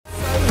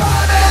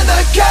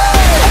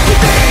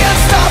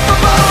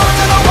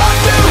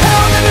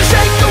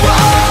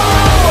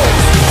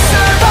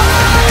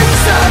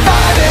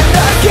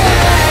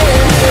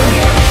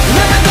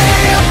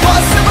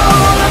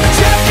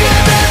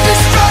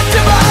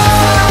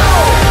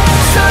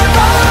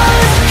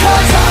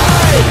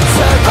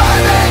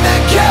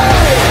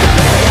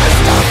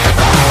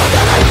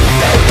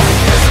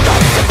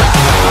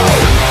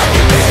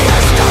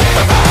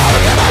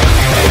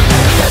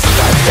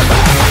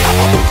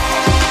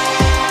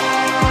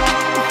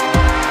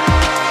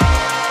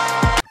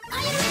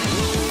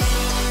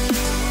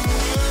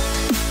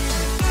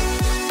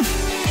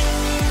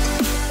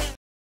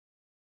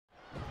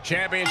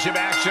Championship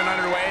action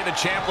underway. The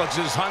champ looks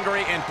as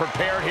hungry and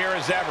prepared here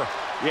as ever.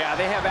 Yeah,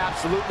 they have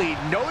absolutely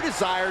no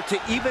desire to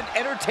even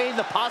entertain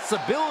the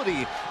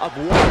possibility of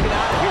walking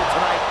out of here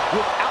tonight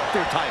without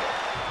their title.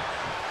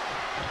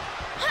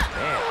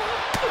 Man.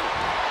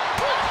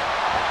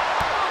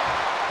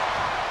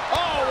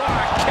 Oh, what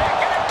a kick,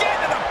 and again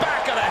to the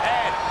back of the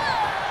head.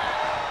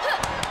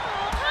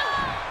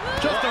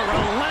 Just a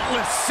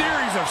relentless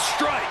series of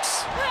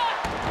strikes.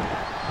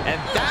 And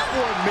that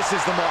one misses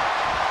the mark.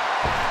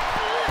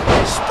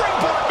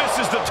 Springboard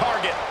misses the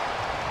target.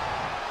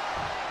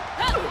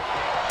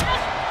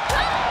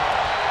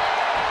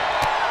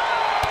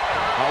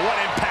 Oh, what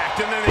impact,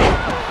 and then the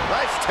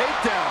nice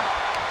takedown.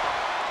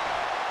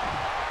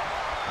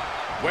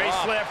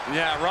 Waist lift.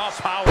 Yeah, raw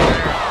power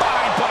there.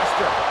 Body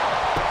buster.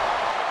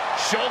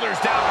 Shoulders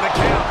down for the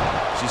count.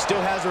 She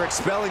still has her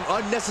expelling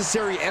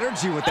unnecessary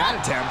energy with that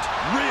attempt.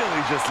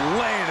 Really just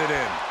laying it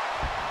in.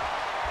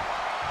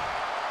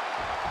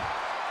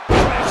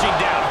 Crashing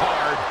down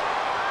hard.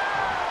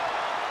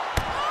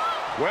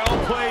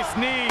 Well-placed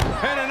knee,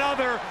 and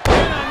another,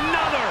 and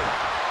another.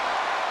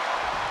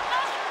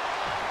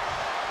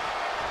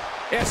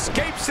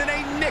 Escapes in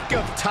a nick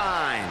of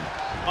time.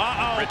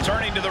 Uh-oh.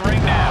 Returning to the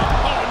ring now.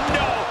 Oh,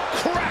 no.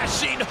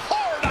 Crashing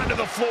hard onto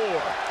the floor.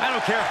 I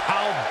don't care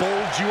how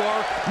bold you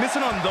are.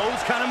 Missing on those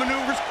kind of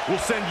maneuvers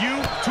will send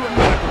you to a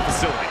medical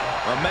facility.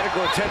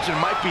 Medical attention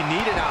might be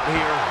needed out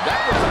here.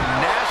 That was a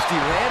nasty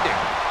landing.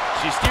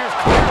 She steers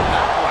clear of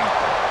that one.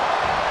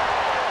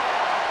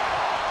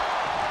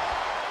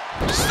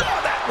 Saw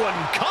that one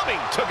coming.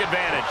 Took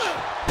advantage.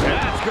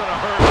 That's going to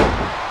hurt.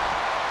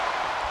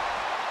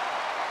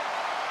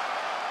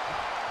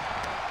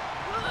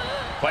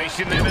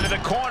 Placing them into the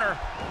corner.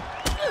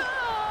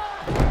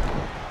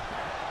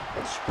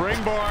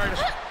 Springboard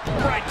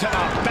right to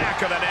the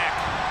back of the neck.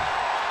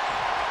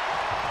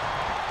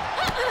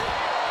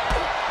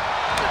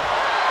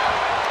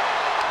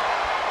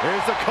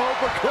 Here's the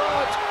Cobra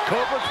Clutch.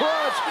 Cobra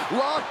Clutch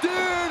locked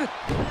in.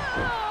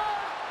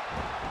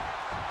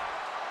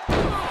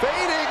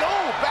 Fading.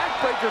 Oh,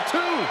 backbreaker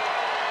too.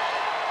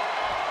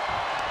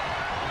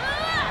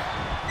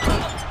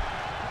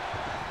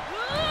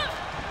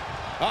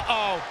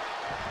 Uh-oh.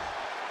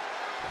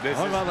 This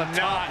is on the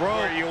top not rope.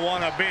 where you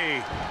want to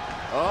be.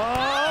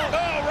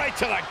 Oh, right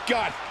to the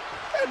gut.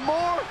 and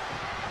more.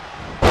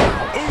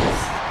 Oof.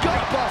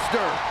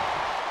 Gutbuster.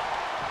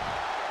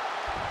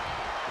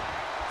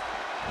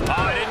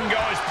 Oh, it didn't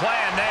go as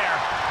planned there.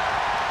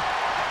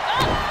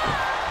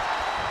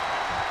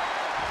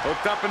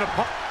 Hooked up in a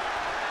pump.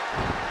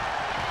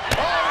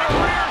 Oh, a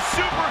rear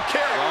super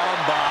kick. From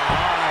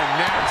behind,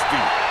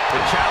 nasty.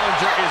 The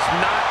challenger is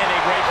not in a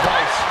great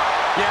place.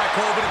 Yeah,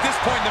 Cole, but at this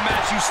point in the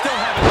match, you still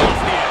haven't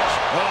lost the edge.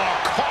 Oh,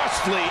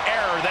 costly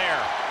error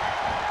there.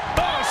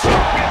 Oh,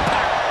 strong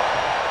impact.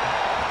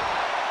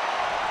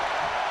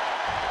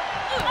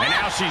 And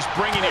now she's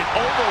bringing in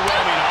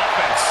overwhelming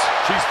offense.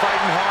 She's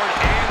fighting hard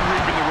and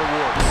reaping the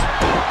rewards.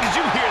 Did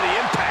you hear the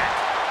impact?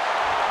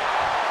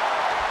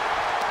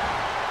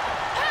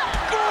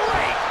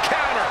 Great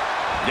counter.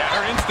 Yeah,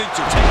 her instincts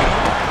are taking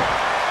over.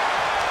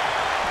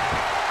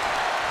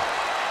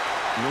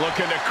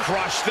 Looking to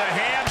crush the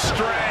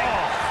hamstring.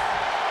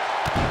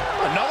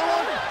 Another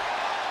one?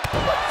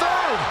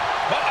 Third.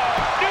 Uh-oh,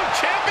 new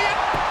champion.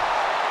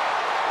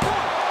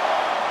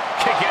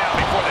 Kick it out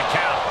before the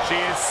count. She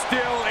is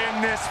still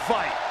in this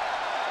fight.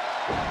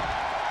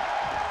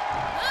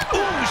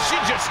 Ooh,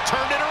 she just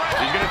turned it around.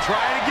 She's gonna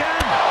try it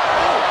again.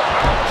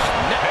 Ouch.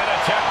 An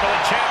attempt for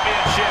the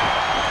championship.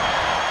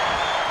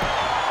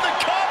 The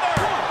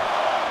cover.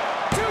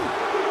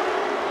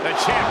 The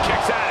champ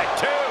kicks out at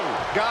 2.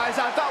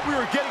 Guys, I thought we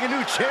were getting a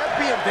new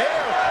champion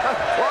there.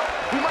 Well,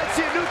 we might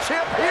see a new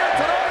champ here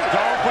tonight.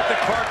 Don't put the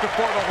cart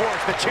before the horse.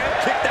 The champ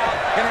kicked out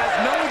and has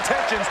no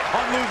intentions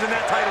on losing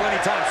that title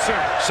anytime soon.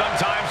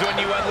 Sometimes when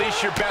you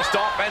unleash your best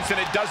offense and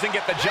it doesn't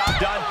get the job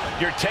done,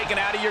 you're taken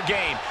out of your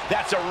game.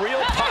 That's a real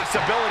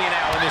possibility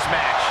now in this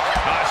match.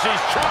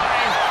 She's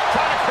trying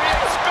to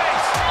create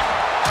space.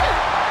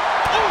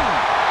 Ooh,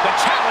 the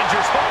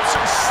challenger's hopes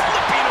are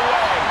slipping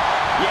away.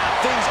 Yeah,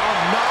 things are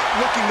not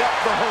looking up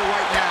for her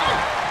right now.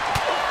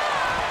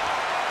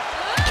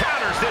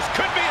 Counters, this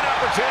could be an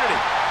opportunity.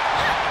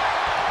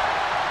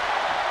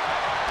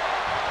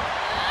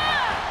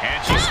 And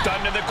she's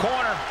stunned in the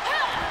corner.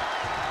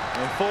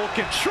 In full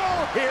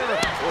control here.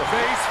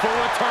 Face full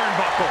of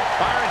turnbuckle.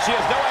 Byron, she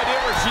has no idea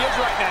where she is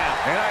right now.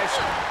 And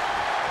Aishi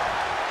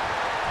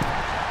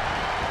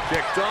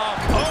kicked off.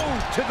 Oh,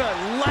 to the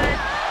leg.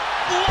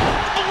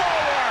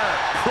 Blower.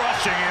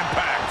 Crushing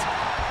impact.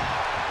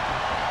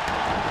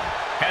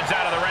 Heads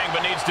out of the ring,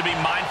 but needs to be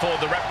mindful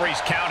of the referee's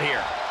count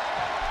here.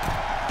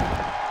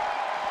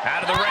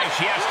 Out of the ring,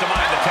 she has to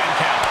mind the 10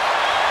 count.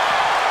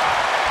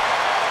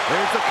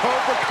 There's the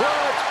Cobra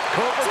Clutch.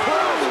 Cobra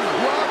Clutch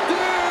locked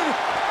in.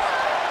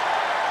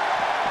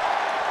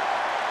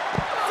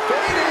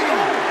 Fading.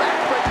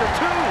 Backbreaker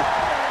too.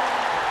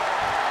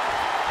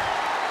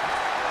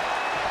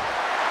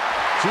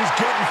 She's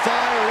getting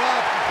fired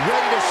up,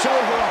 ready to show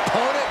her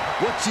opponent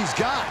what she's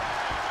got.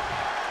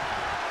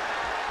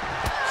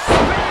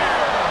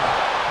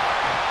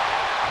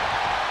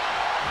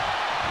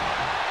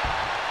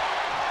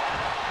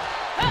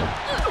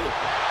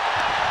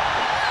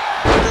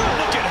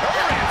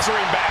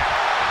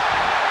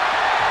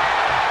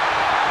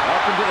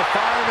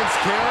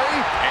 carry.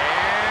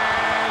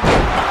 And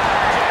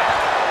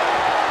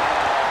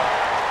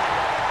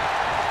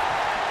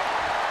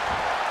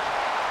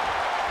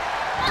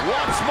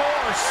once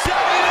more,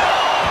 setting it up.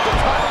 The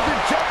title's in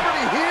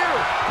jeopardy here.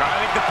 I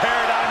think the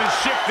paradigm has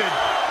shifted.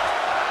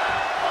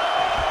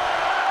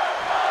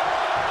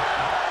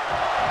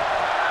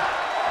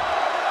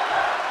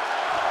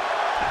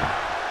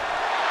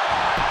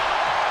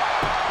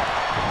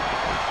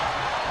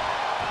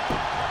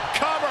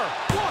 Cover.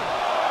 1,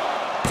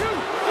 2.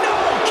 no,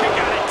 kick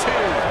out at 2.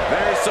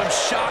 There's some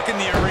shock in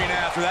the arena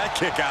after that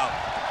kick out.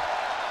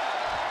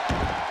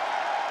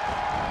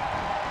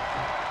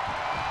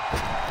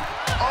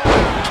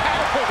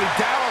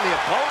 Down on the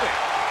opponent.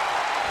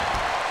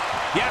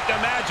 You have to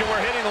imagine we're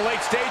hitting the late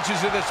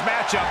stages of this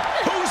matchup.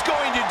 Who's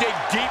going to dig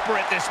deeper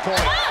at this point?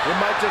 It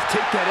might just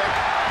take that X.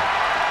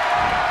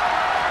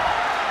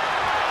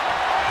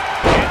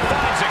 And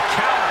finds a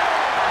counter.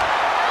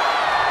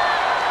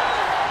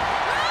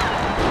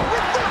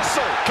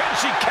 Reversal. Can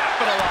she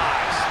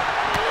capitalize?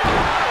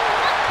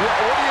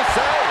 What do you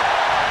say?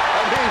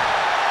 I mean,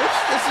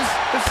 this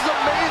is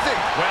amazing.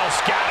 Well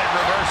scouted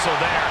reversal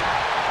there.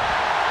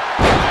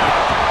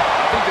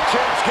 I think the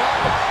champ's got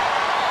it.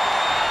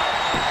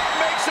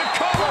 Makes a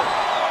cover.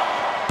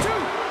 2.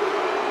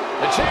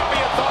 The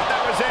champion thought that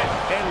was it.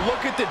 And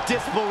look at the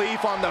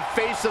disbelief on the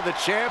face of the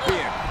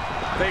champion.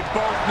 They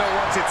both know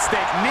what's at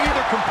stake.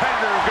 Neither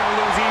competitor is going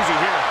to lose easy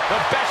here. The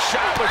best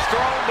shot was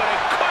thrown, but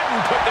it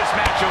couldn't put this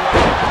match away.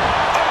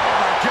 Oh,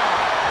 my God.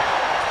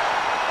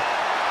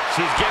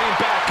 She's getting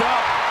back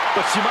up,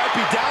 But she might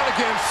be down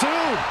again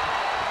soon.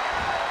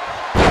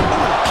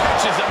 Ooh,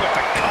 catches him with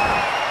the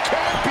cover.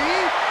 Can it be?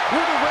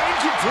 Will the reign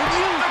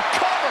continue? The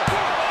cover.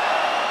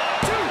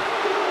 2.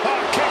 Oh,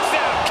 kicks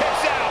out,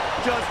 kicks out.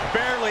 Just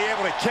barely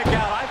able to kick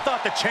out. I thought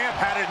the champ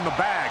had it in the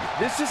bag.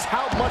 This is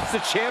how much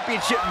the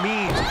championship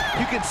means.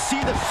 You can see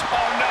the...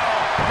 Oh, no.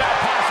 Now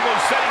possibly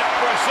setting up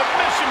for a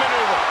submission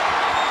maneuver.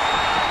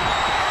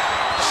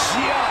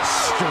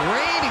 Just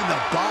straining the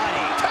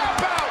body.